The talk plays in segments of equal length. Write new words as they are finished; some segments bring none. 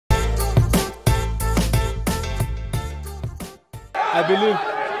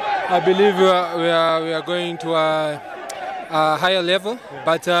I believe we are going to a higher level,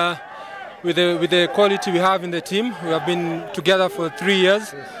 but with the quality we have in the team, we have been together for 3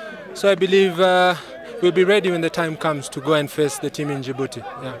 years, so I believe we'll be ready when the time comes to go and face the team in Djibouti.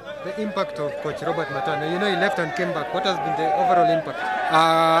 Yeah. The impact of Coach Robert Matano, you know, he left and came back. What has been the overall impact?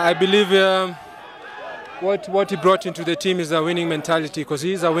 I believe what he brought into the team is a winning mentality, because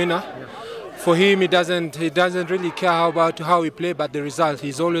he is a winner. Yeah. For him, he doesn't really care about how we play, but the result.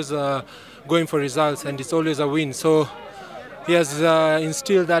 He's always going for results, and it's always a win. So he has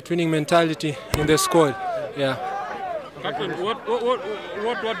instilled that winning mentality in the squad. Yeah. Captain, what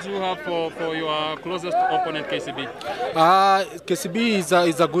do you have for your closest opponent, KCB? KCB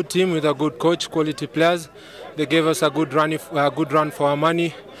is a good team with a good coach, quality players. They gave us a good run for our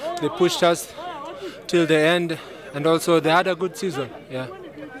money. They pushed us till the end, and also they had a good season. Yeah.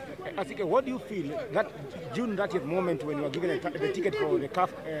 Asike, what do you feel that June 30th moment when you were given the ticket for the CAF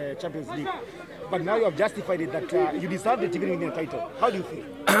Champions League, but now you have justified it that you deserve the ticket in the title? How do you feel?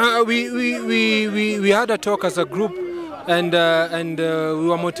 We had a talk as a group, and we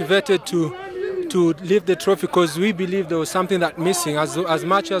were motivated to lift the trophy, because we believed there was something that missing. As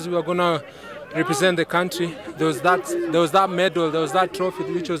much as we were gonna represent the country, there was that medal, there was that trophy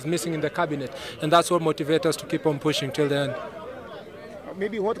which was missing in the cabinet, and that's what motivated us to keep on pushing till the end.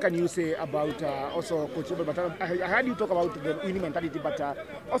 Maybe what can you say about also Coach Robert Matano? I heard you talk about the winning mentality, but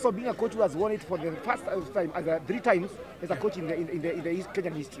also being a coach who has won it for the first time, as 3 times as a coach in the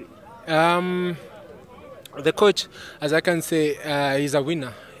Kenyan history. The coach, as I can say, is a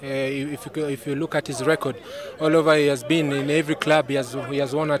winner. If you look at his record, all over he has been in every club. He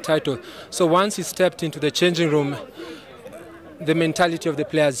has won a title. So once he stepped into the changing room, the mentality of the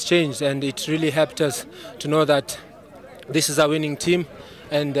players changed, and it really helped us to know that this is a winning team,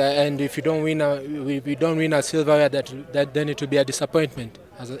 and if you don't win we don't win a silverware, then it will be a disappointment.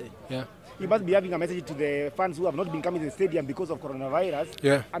 Yeah. You must be having a message to the fans who have not been coming to the stadium because of coronavirus.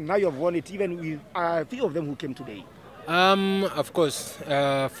 Yeah. And now you have won it, even with a few of them who came today. Of course,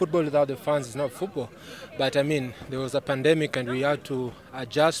 football without the fans is not football. But I mean, there was a pandemic, and we had to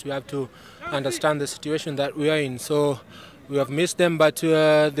adjust. We have to understand the situation that we are in. So we have missed them, but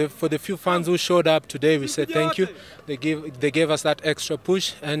for the few fans who showed up today, we said thank you. They gave us that extra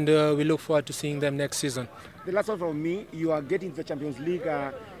push, and we look forward to seeing them next season. The last one from me, you are getting to the Champions League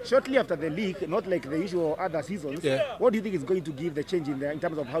shortly after the league, not like the usual other seasons. Yeah. What do you think is going to give the change in there in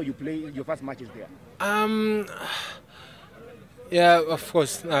terms of how you play your first matches there? Yeah, of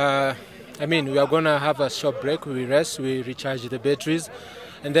course. I mean, we are going to have a short break. We rest, we recharge the batteries,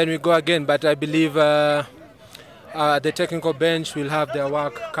 and then we go again. But I believe the technical bench will have their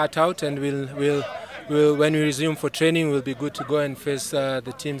work cut out, and when we resume for training, we'll be good to go and face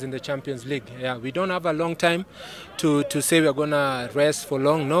the teams in the Champions League. Yeah, we don't have a long time to say we're going to rest for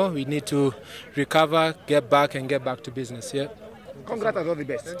long. No, we need to recover, get back to business. Yeah. Congrats and all the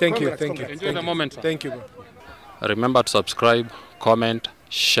best. Thank you. Enjoy the moment. Thank you. Remember to subscribe, comment,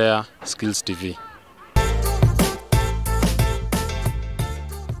 share Skills TV.